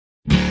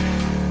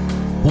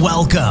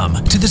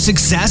Welcome to the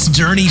Success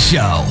Journey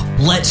Show.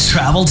 Let's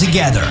travel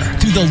together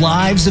through the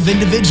lives of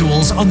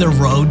individuals on the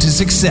road to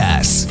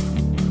success.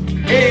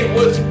 Hey,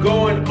 what's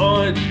going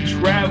on,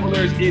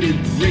 travelers? It is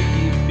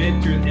Ricky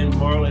Ventures and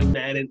Marlon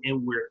Madden,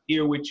 and we're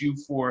here with you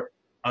for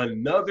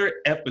another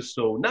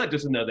episode, not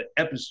just another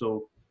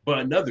episode, but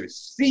another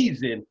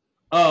season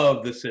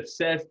of the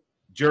Success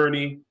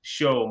Journey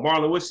Show.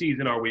 Marlon, what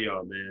season are we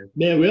on, man?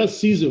 Man, we're on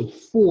season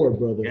 4,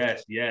 brother.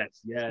 Yes.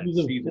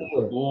 Season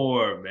 4.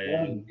 four,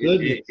 man. Oh,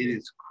 it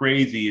is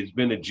crazy. It's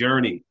been a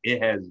journey.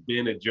 It has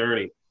been a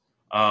journey.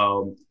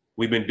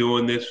 We've been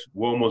doing this.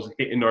 We're almost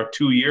hitting our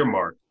 2-year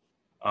mark.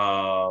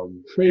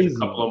 Crazy. In a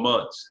couple of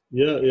months.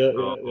 Yeah.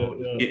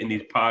 Getting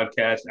these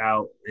podcasts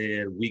out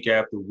and week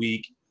after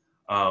week,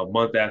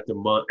 month after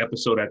month,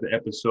 episode after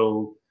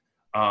episode.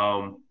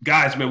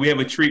 Guys, man, we have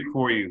a treat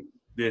for you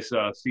this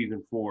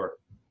season 4.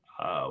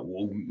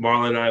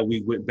 Marlon and I,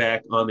 we went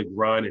back on the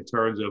grind in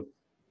terms of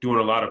doing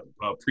a lot of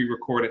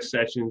pre-recorded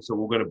sessions. So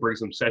we're going to bring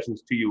some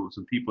sessions to you with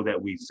some people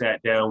that we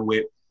sat down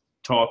with,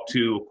 talked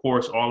to. Of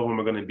course, all of them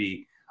are going to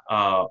be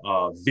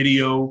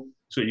video,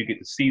 so you get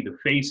to see the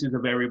faces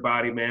of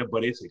everybody, man.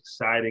 But it's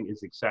exciting.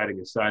 It's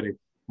exciting.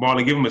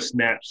 Marlon, give them a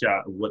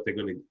snapshot of what they're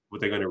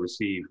gonna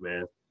receive,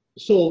 man.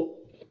 So,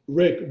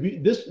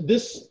 Rick, this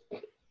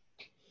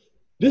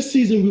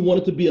season we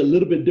wanted to be a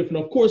little bit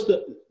different. Of course,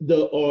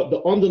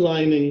 the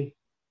underlining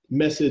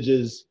message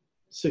is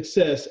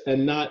success,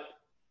 and not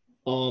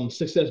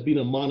success being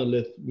a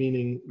monolith,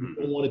 meaning we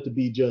don't want it to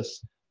be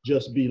just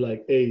be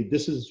like, hey,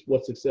 this is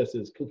what success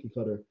is, cookie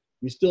cutter.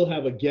 We still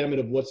have a gamut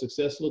of what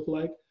success looked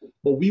like,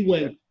 but we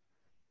went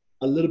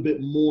a little bit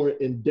more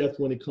in depth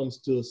when it comes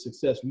to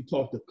success. We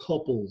talked to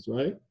couples,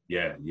 right?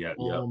 Yeah.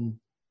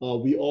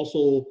 We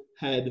also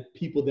had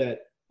people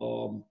that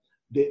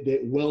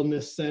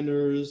wellness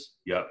centers.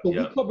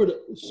 We covered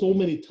so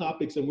many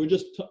topics, and we're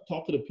just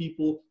talking to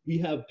people. We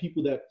have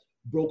people that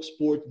broke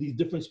sport, these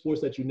different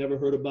sports that you never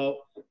heard about.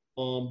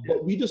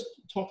 But we just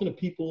talking to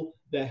people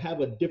that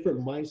have a different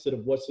mindset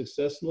of what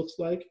success looks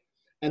like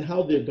and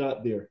how they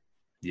got there.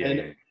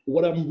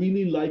 What I'm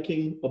really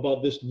liking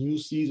about this new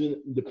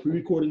season, the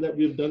pre-recording that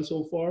we've done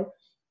so far,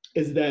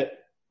 is that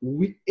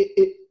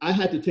I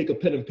had to take a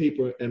pen and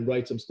paper and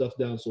write some stuff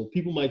down. So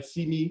people might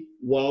see me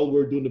while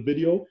we're doing the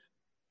video.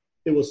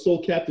 It was so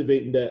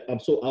captivating that I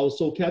was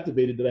so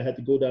captivated that I had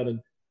to go down, and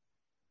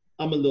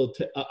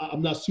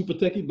I'm not super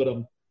techie, but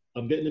I'm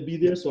getting to be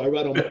there. So I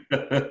write on my,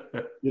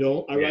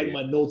 write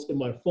my notes in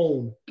my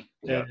phone,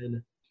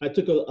 and I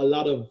took a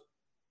lot of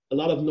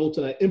notes,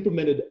 and I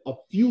implemented a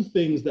few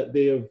things that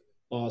they have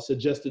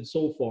suggested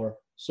so far.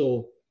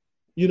 So,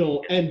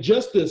 and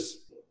just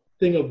this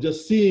thing of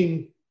just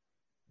being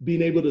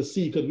able to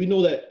see, because we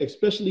know that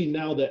especially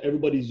now that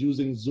everybody's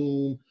using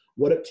Zoom,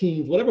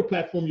 Teams, whatever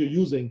platform you're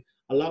using,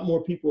 a lot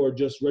more people are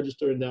just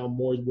registering now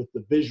more with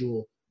the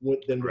visual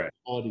than with the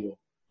audio.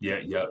 Yeah.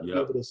 Be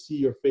able to see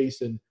your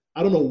face, and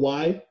I don't know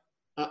why.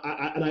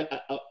 I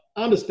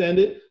understand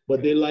it,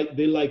 but they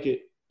like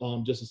it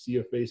just to see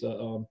your face.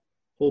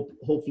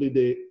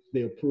 Hopefully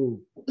they approve.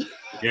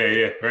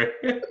 Right.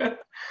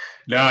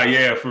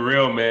 For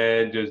real,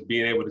 man. Just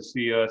being able to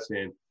see us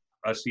and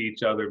us see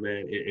each other,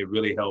 man, it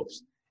really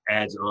helps,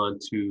 adds on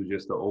to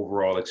just the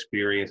overall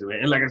experience.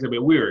 And like I said,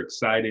 man, we were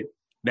excited.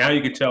 Now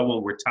you can tell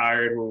when we're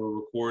tired when we're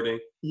recording.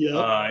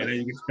 And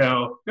then you can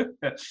tell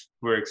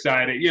we're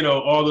excited.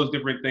 All those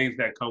different things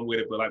that come with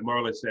it. But like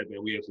Marlon said,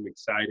 man, we have some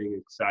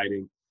exciting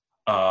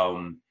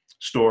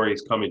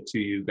stories coming to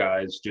you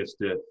guys just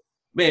to,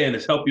 man,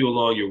 it's help you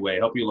along your way,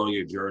 help you along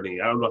your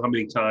journey. I don't know how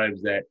many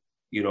times that,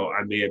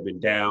 I may have been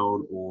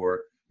down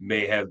or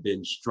may have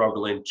been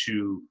struggling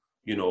to,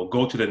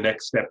 go to the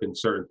next step in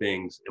certain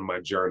things in my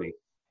journey.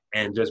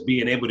 And just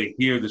being able to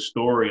hear the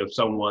story of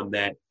someone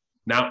that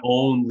not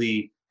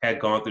only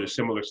had gone through the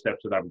similar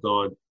steps that I've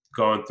gone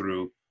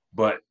through,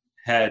 but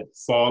had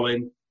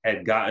fallen,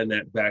 had gotten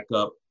that back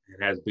up,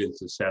 and has been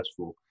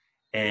successful.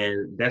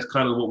 And that's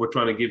kind of what we're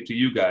trying to give to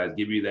you guys,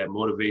 give you that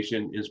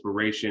motivation,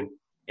 inspiration,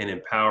 and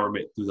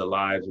empowerment through the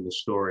lives and the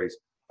stories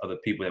of the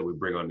people that we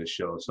bring on this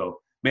show. So,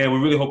 man, we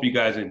really hope you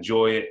guys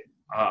enjoy it.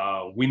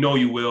 We know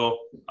you will.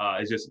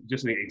 It's just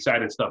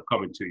exciting stuff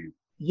coming to you.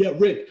 Yeah,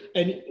 Rick.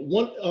 And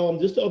one,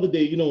 just the other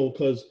day,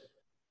 because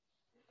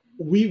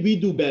we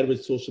do bad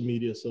with social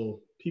media.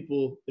 So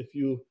people, if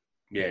you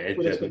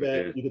put us for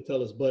that, you could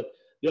tell us. But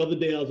the other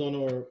day I was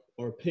on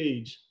our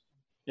page,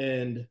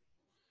 and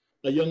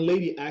a young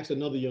lady asked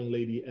another young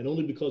lady, and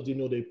only because they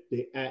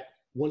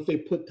once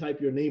they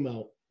type your name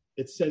out,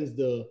 it sends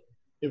the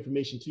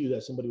information to you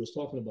that somebody was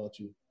talking about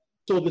you.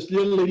 So this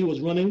young lady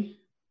was running,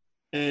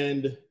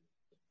 and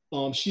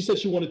she said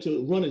she wanted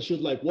to run, and she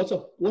was like, what?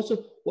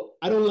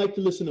 I don't like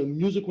to listen to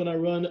music when I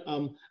run.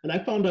 And I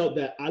found out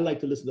that I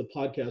like to listen to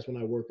podcasts when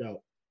I work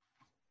out.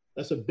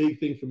 That's a big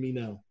thing for me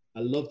now.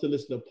 I love to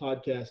listen to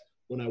podcasts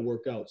when I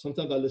work out.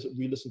 Sometimes I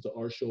re-listen to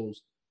our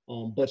shows.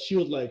 But she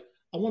was like,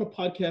 I want a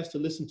podcast to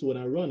listen to when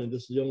I run. And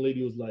this young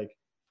lady was like,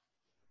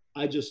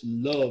 I just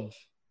love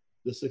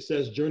the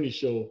Success Journey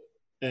Show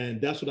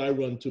And that's what I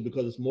run to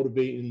because it's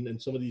motivating.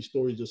 And some of these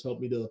stories just help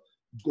me to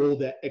go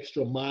that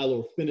extra mile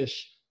or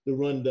finish the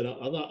run and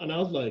I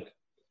was like,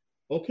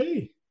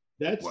 okay,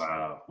 that's in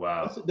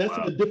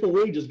a different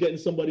way, just getting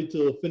somebody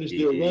to finish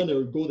their run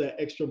or go that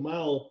extra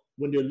mile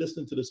when they're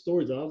listening to the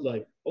stories. And I was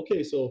like,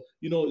 okay, so,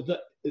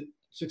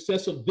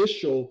 success of this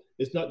show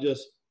is not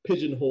just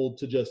pigeonholed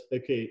to just,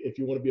 okay, if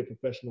you want to be a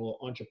professional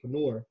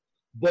entrepreneur,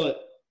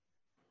 but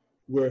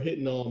we're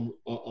hitting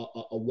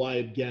a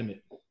wide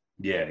gamut.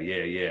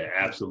 Yeah,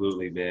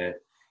 absolutely, man.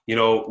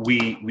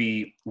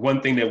 We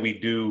one thing that we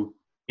do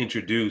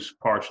introduce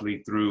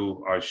partially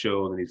through our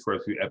show in these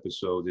first few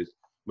episodes is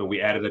when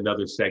we added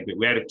another segment.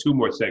 We added 2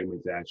 more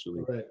segments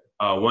actually. Right.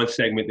 One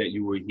segment that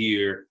you will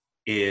hear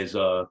is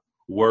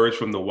Words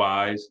from the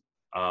Wise.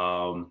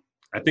 I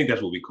think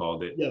that's what we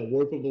called it. Yeah,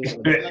 Word from the Wise.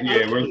 You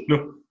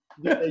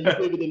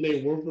gave it the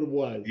name, Word from the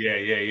Wise.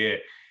 Yeah.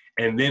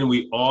 And then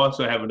we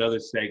also have another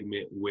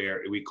segment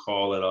where we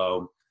call it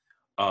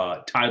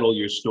Title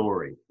Your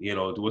Story.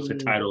 What's the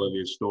title of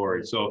your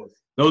story? So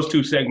those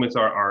 2 segments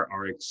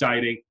are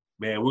exciting.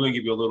 Man, we're gonna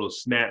give you a little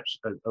snippet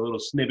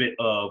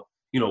of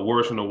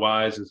Words from the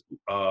Wise,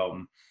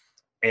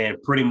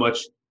 and pretty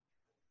much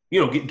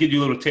give you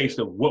a little taste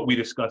of what we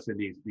discuss in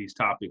these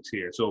topics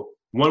here. So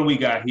one we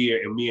got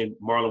here, and me and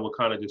Marlon will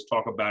kind of just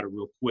talk about it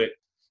real quick,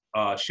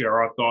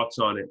 share our thoughts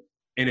on it.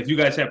 And if you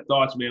guys have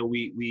thoughts, man,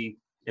 we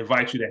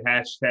invite you to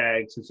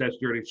hashtag Success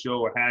Journey Show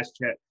or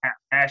hashtag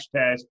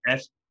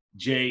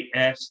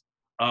SJS.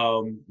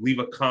 Leave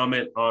a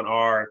comment on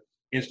our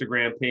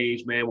Instagram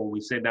page, man, when we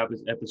send out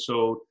this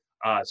episode,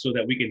 so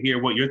that we can hear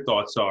what your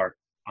thoughts are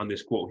on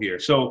this quote here.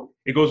 So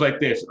it goes like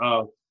this: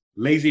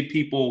 lazy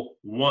people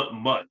want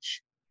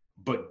much,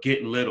 but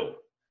get little.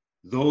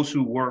 Those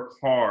who work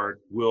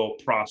hard will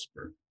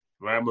prosper.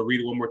 Right? I'm gonna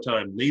read it one more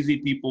time. Lazy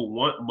people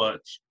want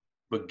much,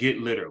 but get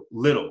little.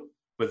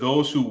 But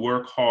those who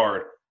work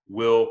hard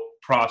will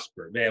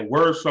prosper. Man,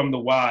 words from the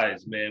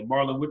wise, man.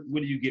 Marlon,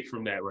 what do you get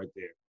from that right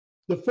there?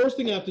 The first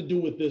thing I have to do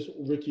with this,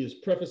 Ricky, is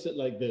preface it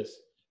like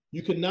this.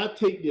 You cannot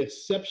take the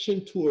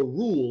exception to a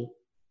rule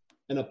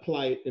and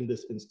apply it in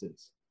this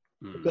instance.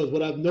 Because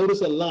what I've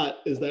noticed a lot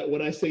is that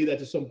when I say that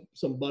to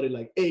somebody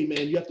like, hey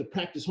man, you have to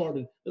practice hard,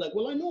 and they're like,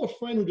 well, I know a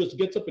friend who just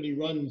gets up and he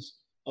runs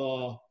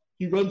an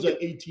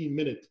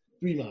 18-minute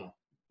 3-mile,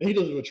 and he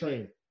doesn't even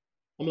train.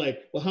 I'm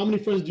like, well, how many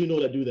friends do you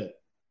know that do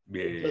that?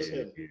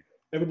 Yeah.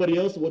 Everybody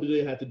else, what do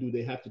they have to do?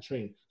 They have to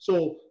train.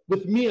 So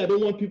with me, I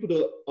don't want people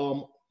to,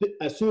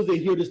 as soon as they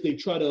hear this, they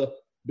try to,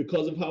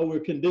 because of how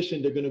we're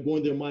conditioned, they're going to go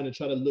in their mind and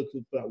try to look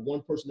for that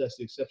one person that's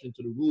the exception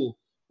to the rule.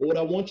 But what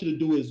I want you to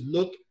do is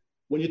look.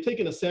 When you're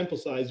taking a sample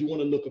size, you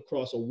want to look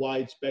across a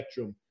wide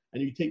spectrum,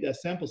 and you take that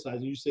sample size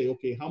and you say,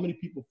 okay, how many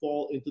people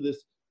fall into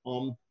this,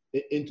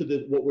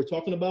 what we're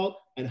talking about,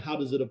 and how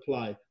does it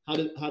apply? How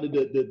did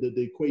the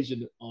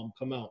equation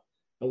come out?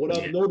 And what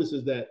I've noticed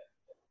is that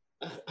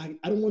I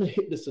don't want to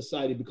hit this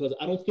society, because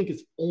I don't think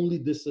it's only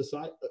this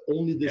society,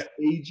 only this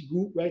age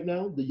group right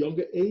now, the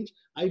younger age.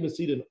 I even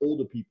see it in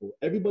older people.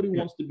 Everybody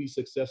wants to be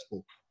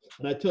successful.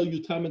 And I tell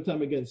you time and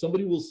time again,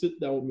 somebody will sit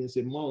down with me and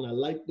say, Marlon, I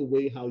like the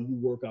way how you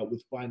work out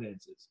with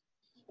finances.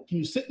 Can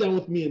you sit down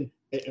with me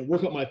and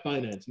work out my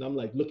finance? And I'm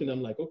like,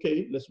 I'm like,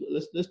 okay, let's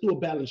do a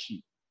balance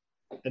sheet.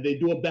 And they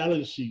do a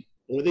balance sheet.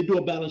 And when they do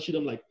a balance sheet,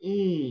 I'm like,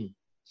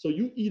 so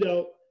you eat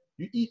out,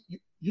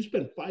 you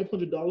spend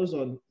 $500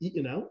 on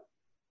eating out?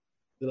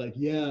 They're like,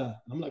 yeah.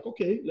 I'm like,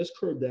 okay, let's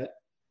curb that.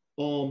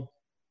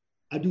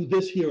 I do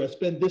this here. I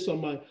spend this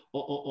on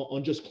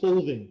just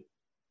clothing.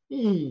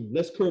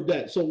 Let's curb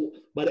that. So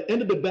by the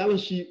end of the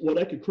balance sheet, what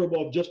I could curb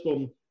off just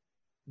from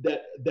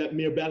that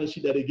mere balance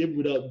sheet that they give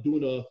without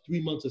doing a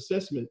 3-month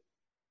assessment,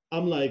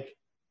 I'm like,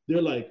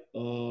 they're like,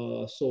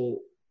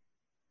 so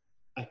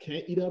I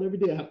can't eat out every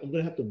day. I'm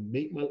gonna have to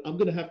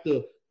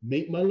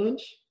make my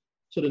lunch.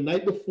 So the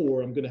night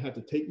before, I'm gonna have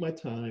to take my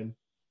time,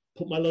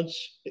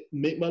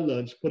 make my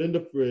lunch, put in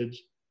the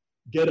fridge,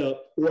 get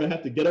up, or I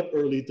have to get up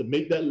early to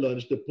make that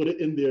lunch, to put it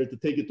in there, to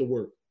take it to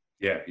work.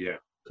 Yeah.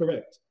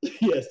 Correct.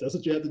 Yes, that's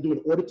what you have to do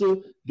in order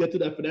to get to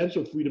that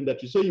financial freedom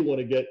that you say you want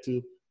to get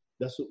to.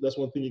 That's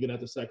one thing you're gonna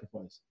have to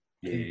sacrifice.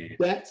 Yeah.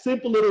 That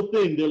simple little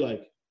thing, they're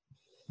like,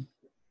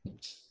 I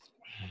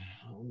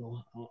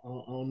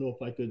don't know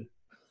if I could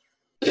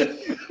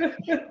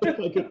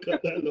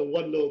cut that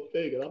one little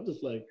thing. And I'm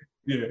just like,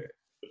 yeah.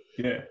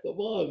 Come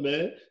on,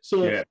 man.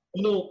 So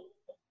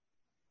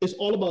it's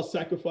all about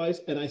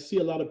sacrifice. And I see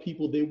a lot of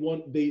people, the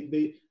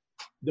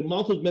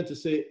mouth was meant to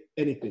say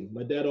anything.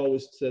 My dad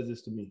always says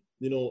this to me.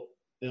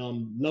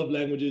 Love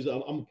languages.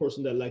 I'm a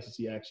person that likes to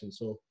see action.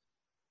 So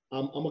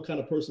I'm a kind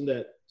of person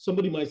that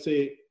somebody might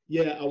say,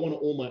 yeah, I want to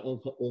own my own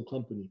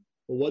company.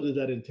 But what does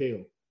that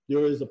entail?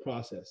 There is a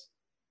process.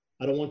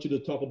 I don't want you to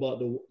talk about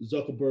the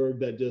Zuckerberg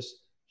that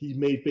he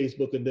made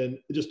Facebook and then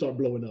it just started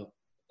blowing up.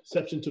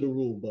 Exception to the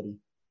rule, buddy.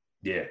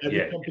 Yeah.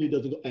 Every company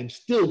doesn't go, and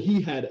still he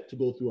had to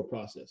go through a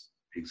process.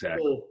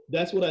 Exactly. So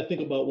that's what I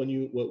think about when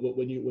you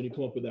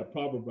come up with that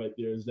proverb right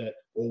there, is that,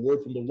 or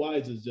word from the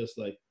wise, is just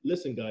like,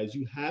 listen, guys,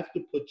 you have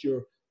to put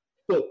your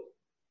foot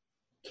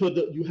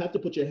you have to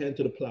put your hand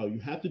to the plow. You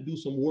have to do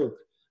some work.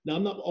 Now,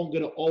 I'm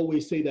going to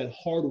always say that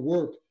hard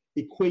work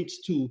equates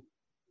to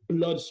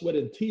blood, sweat,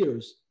 and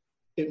tears.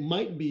 It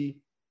might be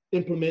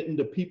implementing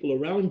the people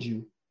around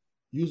you,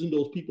 using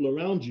those people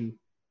around you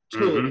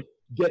to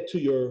get to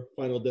your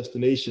final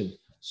destination.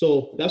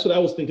 So that's what I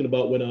was thinking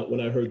about when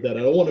I heard that.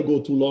 I don't want to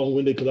go too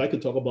long-winded because I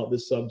could talk about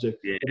this subject.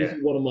 Yeah. This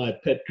is one of my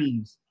pet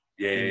peeves.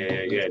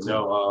 Yeah.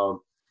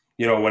 No,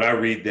 when I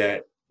read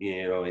that,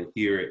 and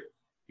hear it,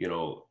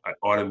 I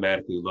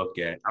automatically look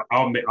at.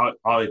 I'll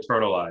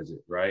internalize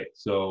it, right?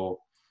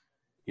 So,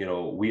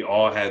 we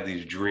all have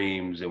these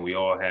dreams and we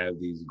all have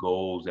these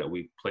goals that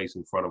we place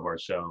in front of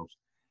ourselves.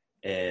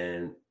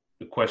 And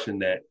the question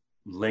that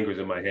lingers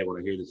in my head when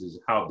I hear this is,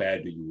 how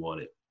bad do you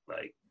want it?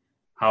 Like,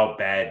 how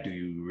bad do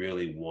you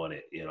really want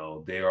it?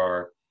 There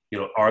are,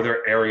 are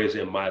there areas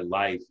in my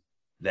life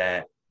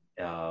that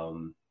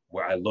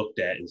where I looked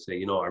at and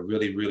say, I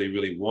really, really,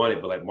 really want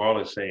it. But like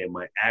Marlon's saying,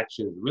 my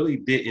actions really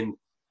didn't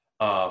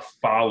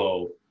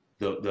follow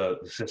the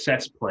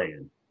success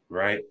plan,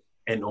 right?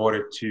 In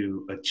order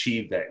to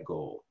achieve that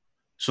goal.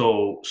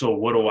 So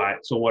what do I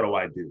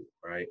do,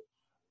 right?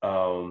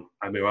 I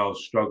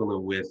was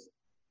struggling with,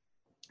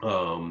 hey,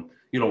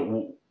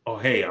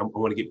 I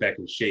want to get back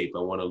in shape. I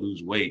want to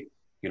lose weight.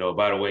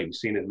 By the way, you've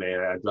seen it, man.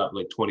 I dropped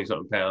like 20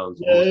 something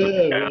pounds, almost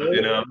 50 pounds,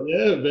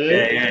 Yeah,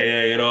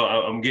 man. Yeah,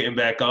 I'm getting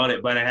back on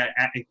it. But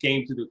it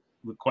came to the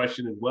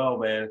question as well,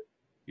 man,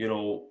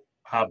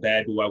 how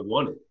bad do I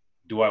want it?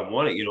 Do I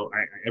want it?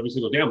 Every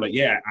single day I'm like,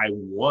 yeah, I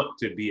want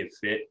to be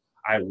fit.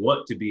 I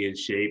want to be in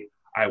shape.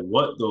 I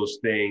want those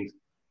things,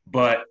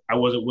 but I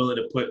wasn't willing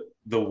to put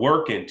the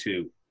work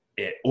into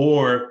it,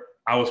 or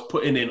I was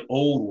putting in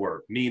old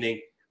work,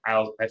 meaning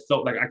I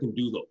felt like I can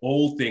do the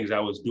old things I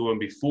was doing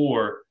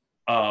before,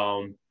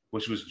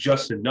 which was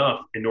just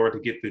enough in order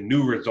to get the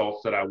new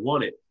results that I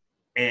wanted.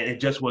 And it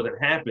just wasn't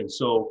happening.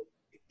 So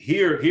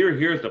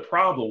here's the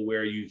problem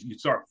where you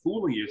start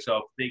fooling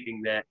yourself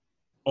thinking that,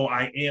 oh,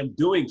 I am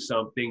doing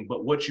something,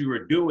 but what you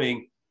are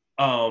doing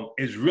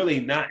is really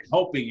not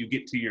helping you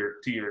get to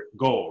your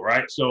goal,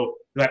 right? So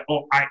like,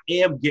 oh, I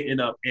am getting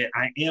up and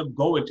I am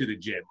going to the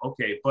gym.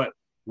 Okay, but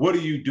what are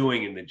you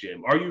doing in the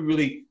gym? Are you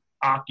really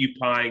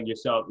occupying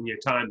yourself and your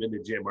time in the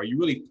gym? Are you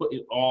really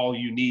putting all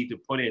you need to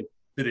put in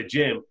to the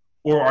gym,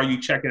 or are you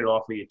checking it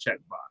off of your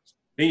checkbox?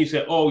 Then you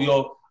say,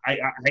 oh, I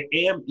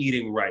am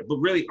eating right, but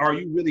really, are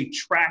you really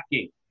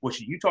tracking what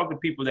you talk to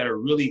people that are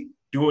really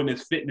doing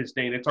this fitness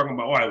thing? They're talking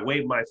about, oh, I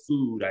weigh my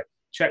food, I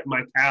check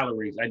my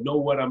calories, I know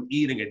what I'm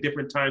eating at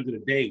different times of the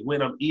day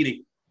when I'm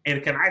eating.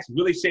 And can I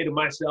really say to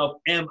myself,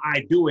 am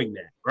I doing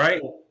that,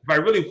 right? If I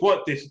really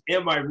want this,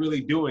 am I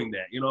really doing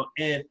that,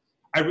 And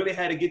I really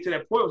had to get to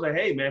that point. I was like,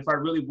 hey, man, if I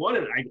really want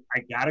it, I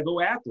got to go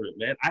after it,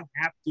 man. I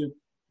have to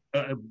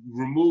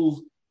remove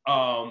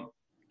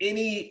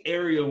any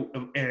area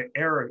of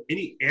error,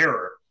 any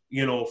error,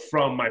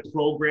 from my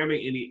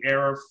programming, any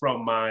error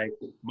from my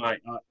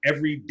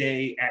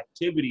everyday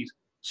activities,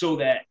 so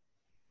that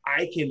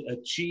I can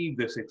achieve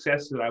the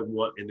success that I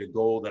want and the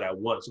goal that I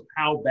want. So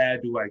how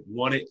bad do I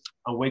want it?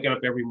 I'm waking up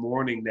every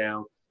morning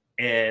now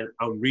and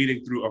I'm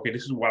reading through, okay,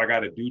 this is what I got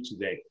to do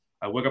today.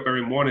 I wake up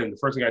every morning and the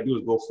first thing I do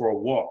is go for a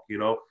walk,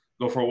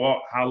 go for a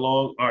walk. How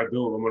long? All right,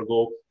 boom, I'm going to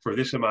go for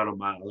this amount of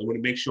miles. I'm going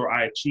to make sure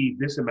I achieve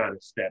this amount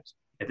of steps.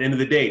 At the end of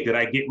the day, did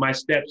I get my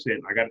steps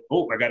in? I got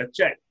to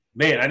check.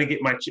 Man, I didn't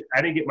get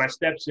my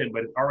steps in,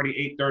 but it's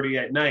already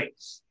 8:30 at night.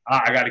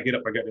 I got to get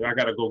up. I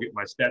got to go get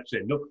my steps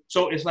in. No,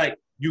 so it's like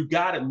you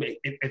got to make.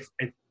 If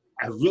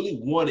I really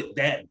want it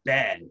that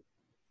bad,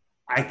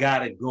 I got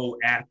to go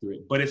after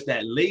it. But it's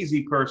that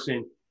lazy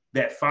person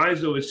that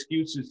finds those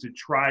excuses to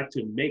try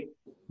to make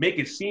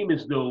it seem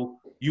as though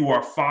you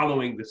are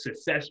following the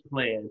success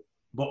plan,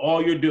 but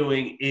all you're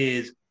doing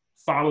is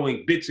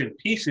following bits and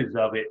pieces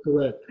of it,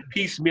 correct,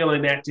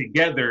 piecemealing that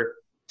together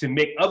to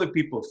make other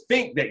people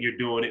think that you're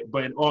doing it,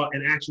 but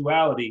in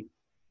actuality,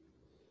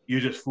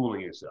 you're just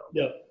fooling yourself.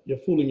 Yeah, you're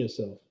fooling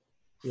yourself.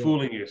 Yeah.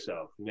 Fooling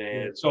yourself,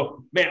 man. Yeah.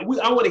 So, man,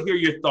 I want to hear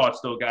your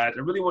thoughts, though, guys. I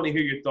really want to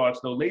hear your thoughts,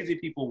 though. Lazy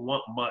people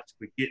want much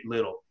but get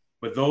little,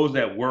 but those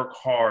that work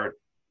hard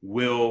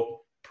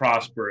will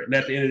prosper. And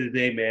at the end of the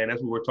day, man,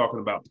 that's what we're talking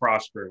about,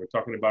 prospering. We're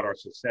talking about our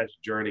success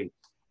journey.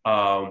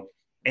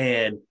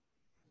 And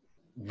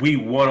we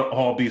want to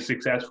all be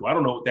successful. I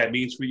don't know what that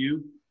means for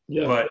you,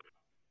 but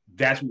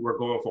that's what we're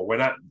going for. We're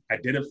not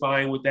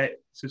identifying what that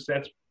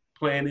success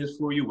plan is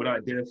for you. We're not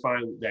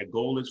identifying what that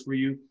goal is for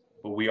you,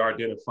 but we are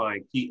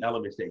identifying key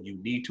elements that you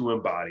need to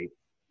embody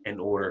in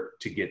order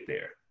to get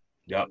there.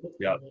 Yep.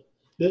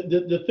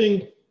 The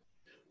thing,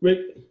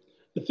 Rick,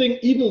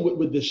 even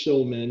with this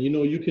show, man,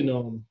 you can,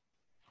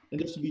 and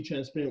just to be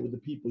transparent with the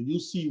people, you'll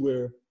see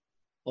where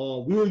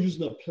we were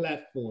using a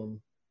platform.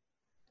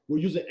 We're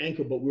using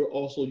Anchor, but we're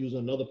also using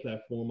another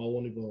platform.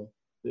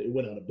 It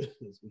went out of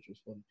business, which was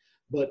funny.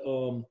 But,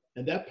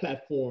 and that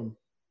platform,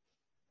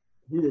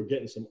 we were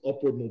getting some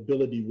upward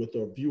mobility with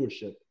our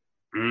viewership.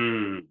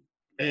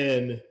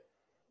 And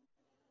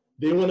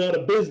they went out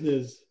of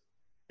business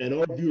and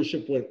our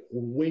viewership went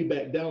way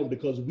back down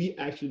because we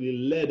actually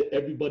led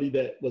everybody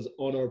that was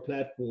on our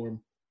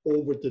platform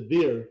over to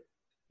there.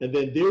 And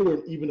then they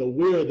weren't even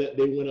aware that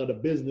they went out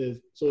of business.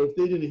 So if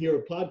they didn't hear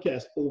a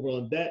podcast over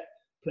on that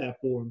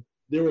platform,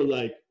 they were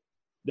like,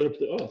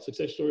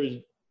 Success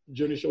Stories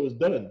Journey Show is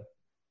done.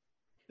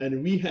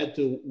 And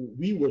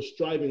we were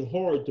striving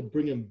hard to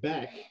bring them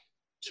back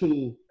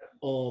to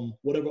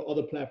whatever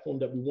other platform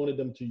that we wanted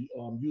them to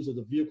use as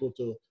a vehicle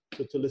to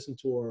listen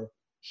to our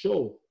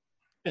show.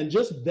 And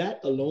just that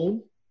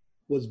alone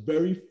was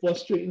very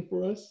frustrating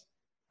for us.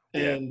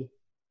 And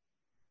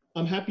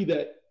I'm happy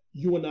that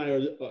you and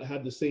I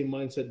have the same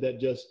mindset that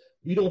just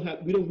we don't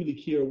really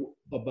care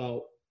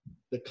about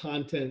the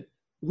content.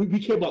 We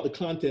care about the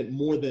content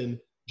more than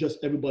just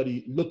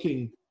everybody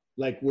looking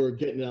like we're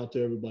getting out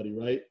to everybody,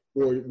 right?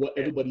 Or what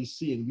everybody's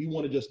seeing. We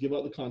want to just give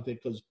out the content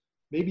because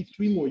maybe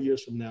 3 more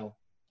years from now,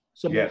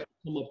 someone will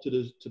come up to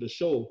the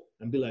show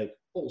and be like,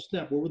 "Oh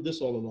snap, where was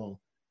this all along?"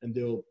 And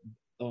they'll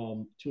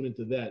tune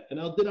into that. And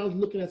I was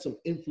looking at some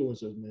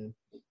influencers, man.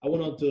 I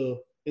went on to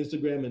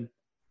Instagram, and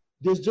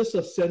there's just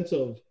a sense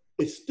of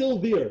it's still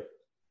there.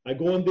 I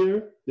go on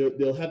there,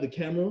 they'll have the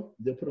camera,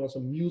 they'll put on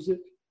some music,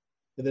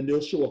 and then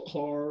they'll show a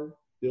car,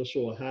 they'll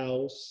show a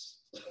house.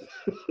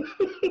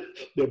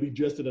 They'll be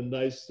dressed in a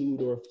nice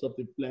suit or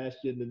something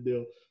flashy, and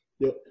then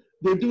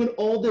they're doing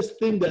all this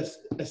thing that's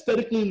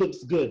aesthetically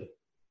looks good.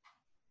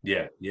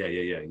 Yeah.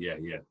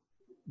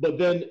 But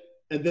then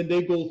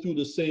they go through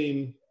the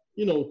same,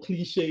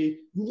 cliche.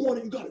 You want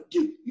it, you got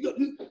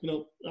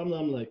it.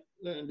 I'm like,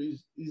 man,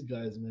 these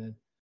guys, man.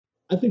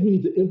 I think we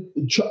need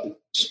to try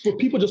for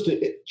people just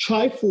to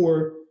try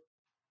for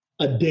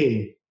a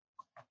day,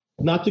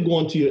 not to go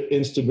onto your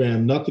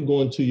Instagram, not to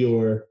go into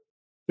your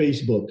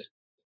Facebook,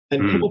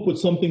 and come up with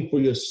something for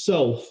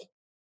yourself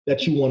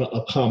that you want to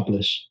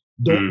accomplish.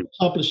 Don't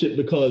accomplish it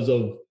because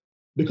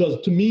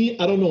to me,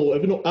 I don't know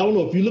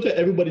if you look at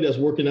everybody that's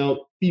working out,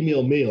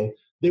 female, male,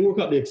 they work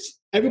out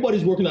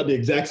everybody's working out the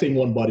exact same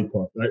one body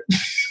part, right?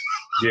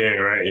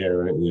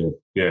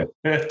 Yeah.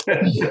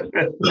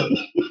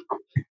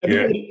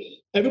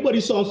 Everybody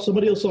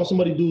somebody else saw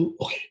somebody do.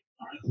 Okay,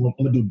 all right,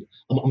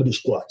 I'm gonna do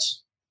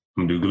squats.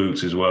 I'm gonna do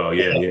glutes as well.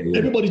 Yeah.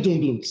 Everybody's doing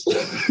glutes.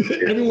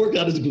 Every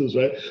workout is glutes,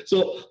 right?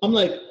 So I'm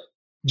like,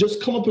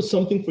 just come up with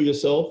something for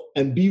yourself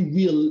and be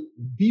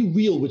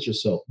real with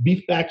yourself.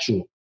 Be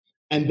factual,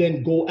 and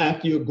then go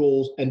after your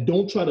goals. And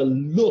don't try to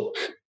look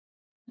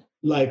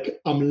like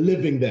I'm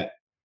living that.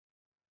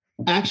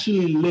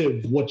 Actually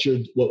live what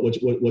you're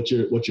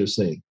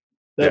saying.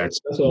 That's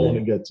what I want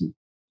to get to.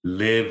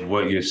 Live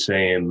what you're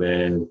saying,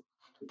 man.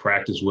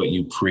 Practice what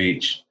you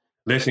preach.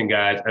 Listen,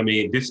 guys, I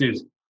mean, this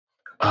is,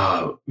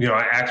 I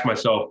ask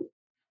myself,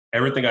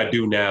 everything I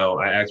do now,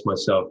 I ask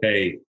myself,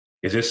 hey,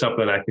 is this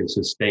something I can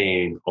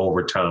sustain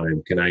over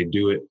time? Can I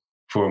do it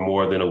for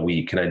more than a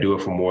week? Can I do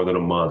it for more than a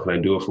month? Can I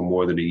do it for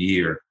more than a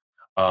year?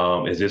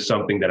 Is this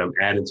something that I'm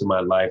adding to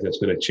my life that's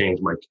going to change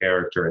my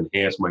character,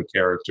 enhance my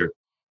character?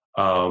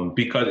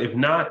 Because if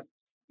not,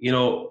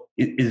 it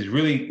is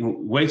really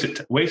waste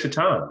of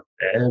time.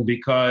 And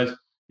because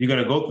you're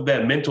going to go through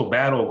that mental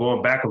battle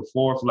going back and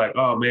forth like,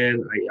 oh,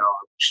 man,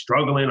 I'm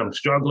struggling.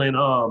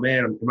 Oh,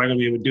 man, am I going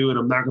to be able to do it?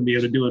 I'm not going to be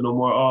able to do it no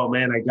more. Oh,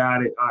 man, I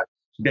got it.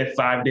 Did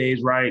 5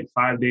 days right,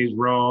 5 days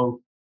wrong,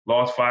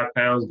 lost 5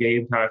 pounds,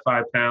 gained 5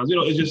 pounds.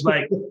 It's just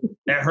like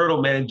that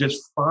hurdle, man.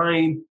 Just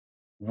find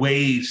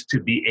ways to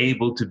be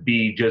able to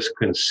be just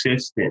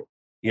consistent,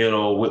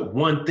 with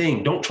one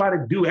thing. Don't try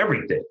to do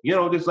everything.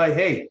 Just like,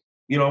 hey,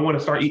 I want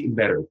to start eating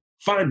better.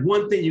 Find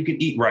one thing you can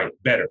eat right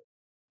better.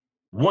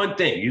 One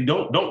thing. You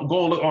don't go and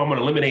look, I'm going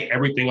to eliminate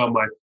everything on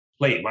my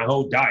plate, my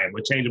whole diet. I'm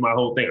going to change my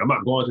whole thing. I'm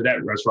not going to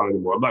that restaurant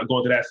anymore. I'm not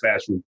going to that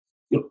fast food.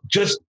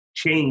 Just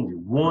change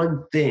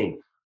one thing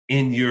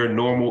in your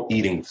normal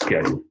eating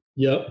schedule.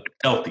 Yep.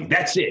 Healthy.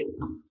 That's it.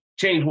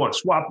 Change one,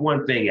 swap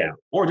one thing out,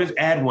 or just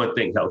add one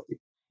thing healthy.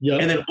 Yeah.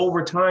 And then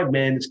over time,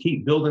 man, just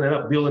keep building it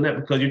up,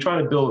 because you're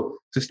trying to build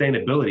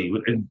sustainability.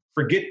 And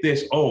forget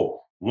this,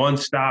 one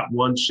stop,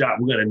 one shot.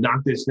 We're going to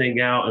knock this thing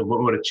out and we're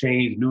going to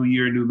change, new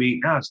year, new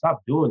me.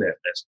 Stop doing that.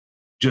 Let's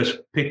just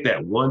pick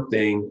that one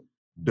thing,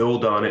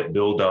 build on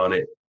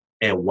it,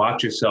 and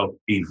watch yourself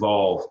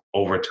evolve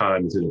over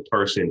time into the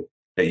person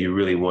that you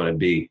really want to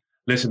be.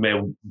 Listen,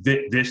 man,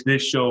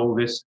 this show,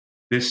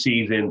 this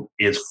season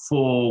is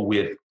full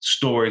with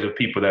stories of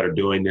people that are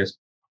doing this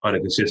on a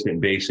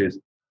consistent basis.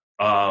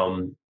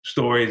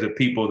 Stories of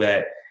people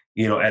that,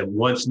 at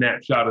one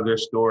snapshot of their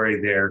story,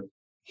 they're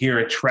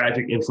hearing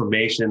tragic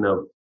information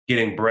of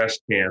getting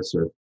breast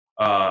cancer,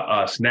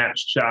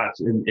 snapshots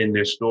in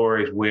their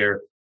stories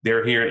where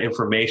they're hearing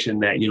information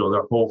that,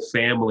 their whole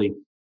family,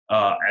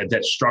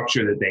 that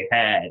structure that they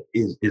had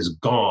is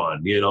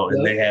gone,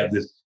 and they have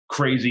this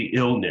crazy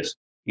illness.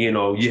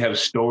 You have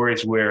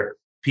stories where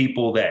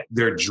people that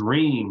their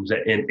dreams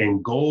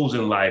and goals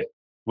in life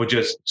were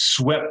just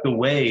swept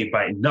away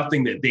by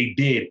nothing that they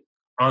did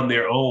on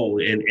their own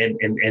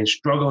and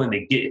struggling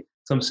to get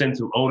some sense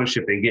of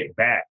ownership and get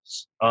back.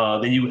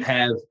 Then you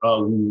have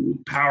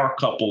power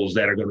couples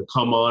that are going to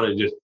come on and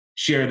just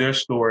share their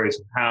stories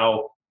of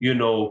how,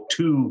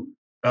 to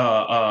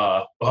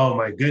oh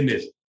my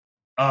goodness,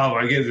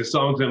 the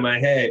song's in my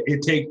head.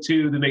 It take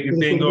two to make a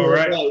thing go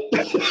right.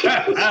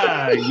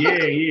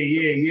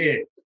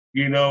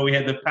 Yeah. We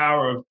had the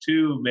power of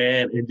two,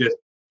 man, and just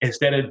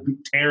instead of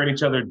tearing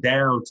each other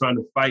down, trying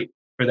to fight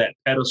for that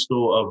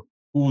pedestal of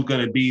who's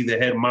going to be the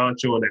head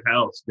macho in the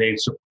house, they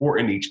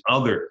supporting each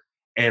other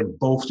and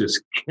both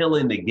just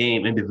killing the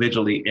game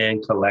individually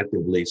and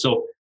collectively.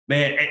 So,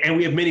 man, and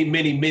we have many,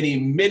 many, many,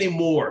 many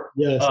more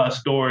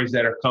stories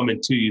that are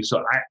coming to you.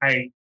 So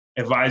I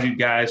advise you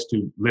guys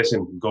to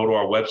listen, go to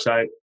our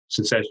website,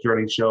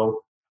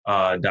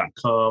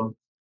 successjourneyshow.com.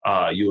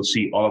 You'll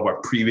see all of our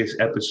previous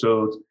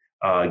episodes,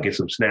 get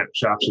some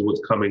snapshots of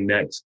what's coming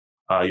next.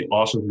 You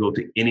also can go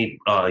to any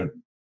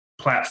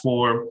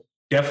platform.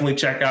 Definitely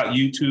check out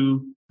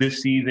YouTube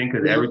this season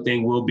because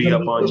everything will be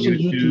up on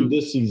YouTube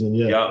this season.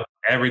 Yeah,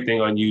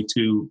 everything on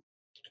YouTube.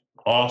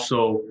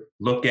 Also,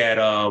 look at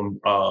all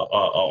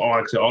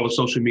the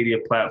social media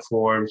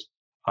platforms,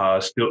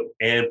 still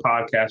and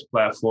podcast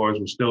platforms.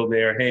 We're still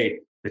there. Hey,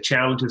 the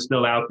challenge is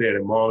still out there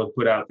that Marlon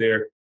put out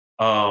there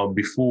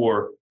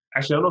before.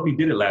 Actually, I don't know if he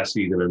did it last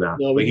season or not,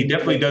 but he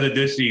definitely does it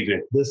this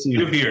season.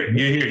 You're here.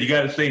 You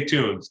got to stay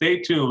tuned.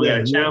 Stay tuned. We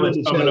got a challenge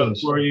coming up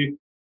for you.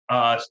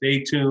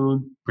 Stay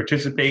tuned.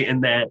 Participate in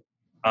that.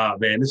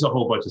 Man, there's a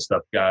whole bunch of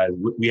stuff, guys.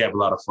 We have a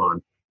lot of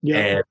fun. Yeah.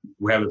 And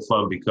we're having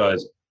fun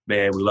because,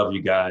 man, we love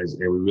you guys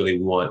and we really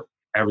want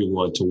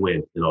everyone to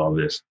win in all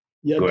this.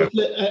 Yeah,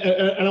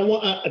 and I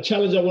want a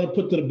challenge I want to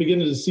put to the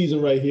beginning of the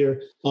season right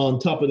here on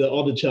top of the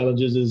other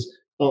challenges is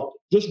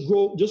just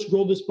grow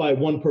this by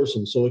one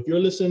person. So if you're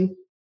listening,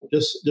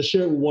 just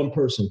share it with one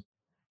person.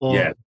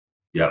 Yeah.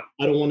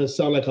 I don't want to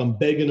sound like I'm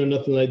begging or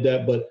nothing like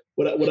that, but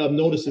what I've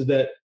noticed is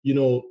that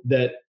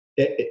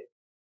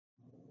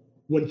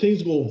when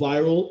things go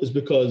viral is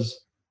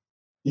because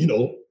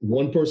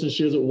one person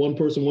shares it, one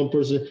person,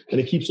 and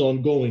it keeps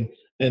on going,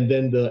 and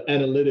then the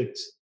analytics,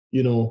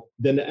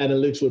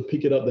 would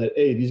pick it up that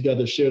hey, these guys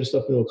are sharing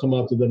stuff and it'll come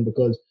out to them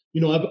because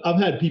I've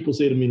had people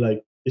say to me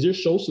like, "Is your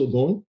show still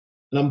going?"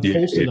 And I'm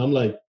posting. I'm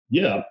like,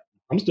 "Yeah,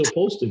 I'm still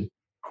posting."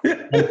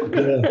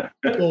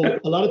 So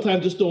a lot of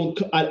times just don't.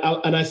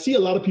 I see a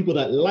lot of people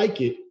that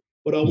like it,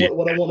 but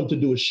what I want them to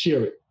do is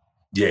share it.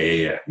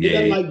 Yeah. Hit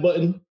that like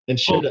button and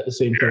share it at the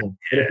same time.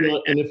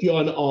 If you're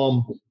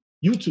on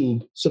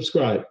YouTube,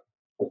 subscribe.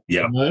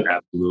 Yeah, right?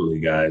 Absolutely,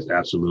 guys.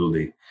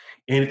 Absolutely.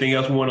 Anything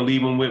else we want to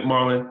leave them with,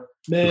 Marlon?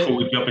 Man, before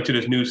we jump into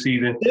this new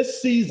season?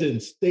 This season,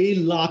 stay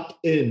locked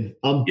in.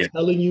 I'm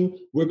telling you,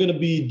 we're going to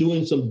be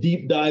doing some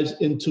deep dives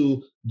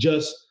into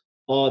just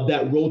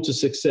that road to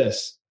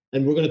success.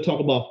 And we're going to talk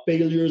about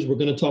failures. We're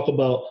going to talk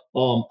about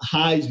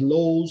highs,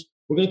 lows.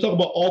 We're going to talk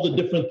about all the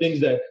different things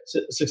that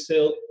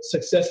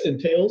success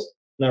entails.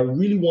 And I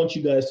really want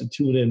you guys to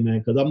tune in, man,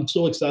 because I'm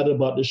so excited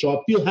about this show.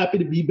 I feel happy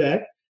to be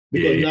back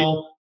because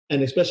now,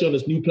 and especially on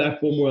this new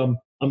platform where I'm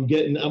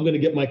going to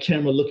get my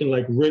camera looking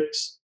like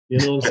Rick's. You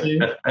know what I'm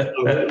saying?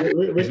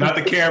 It's not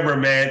the camera,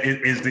 man.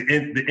 It's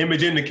the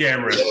image in the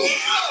camera. So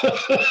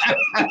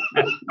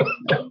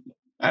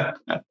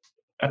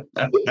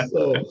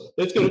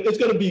it's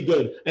gonna be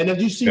good. And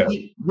as you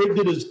see, Rick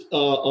did his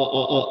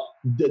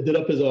did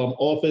up his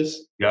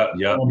office. Yeah.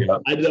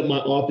 I did up my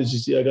office. You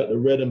see, I got the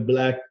red and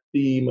black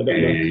theme. I got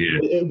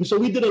So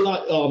we did a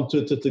lot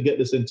to get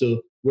this into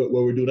what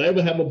we're doing. I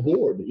even have a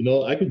board.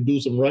 I could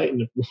do some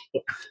writing,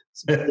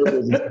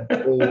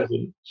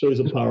 and show you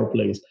some power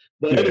plays.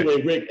 But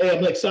anyway, Rick,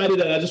 I'm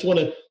excited, and I just want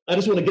to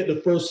get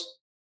the first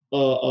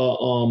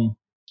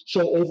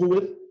show over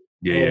with.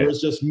 Where it's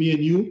just me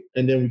and you,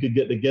 and then we could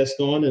get the guest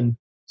on and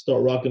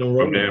start rocking and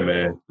rolling. From there,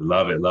 man.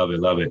 Love it.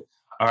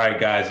 All right,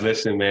 guys,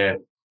 listen,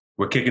 man.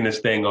 We're kicking this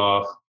thing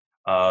off.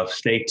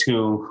 Stay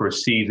tuned for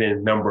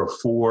season number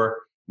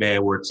 4.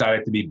 Man, we're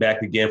excited to be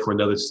back again for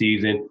another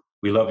season.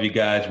 We love you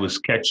guys. We'll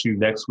catch you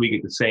next week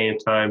at the same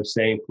time,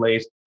 same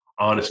place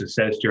on the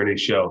Success Journey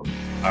Show.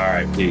 All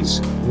right, peace.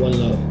 One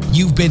love.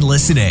 You've been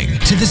listening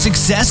to the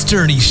Success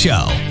Journey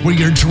Show, where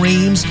your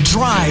dreams,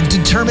 drive,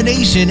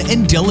 determination,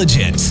 and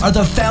diligence are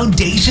the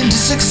foundation to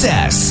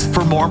success.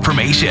 For more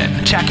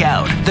information, check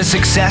out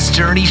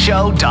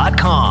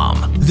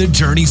thesuccessjourneyshow.com. The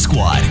Journey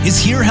Squad is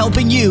here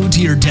helping you to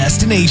your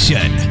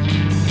destination.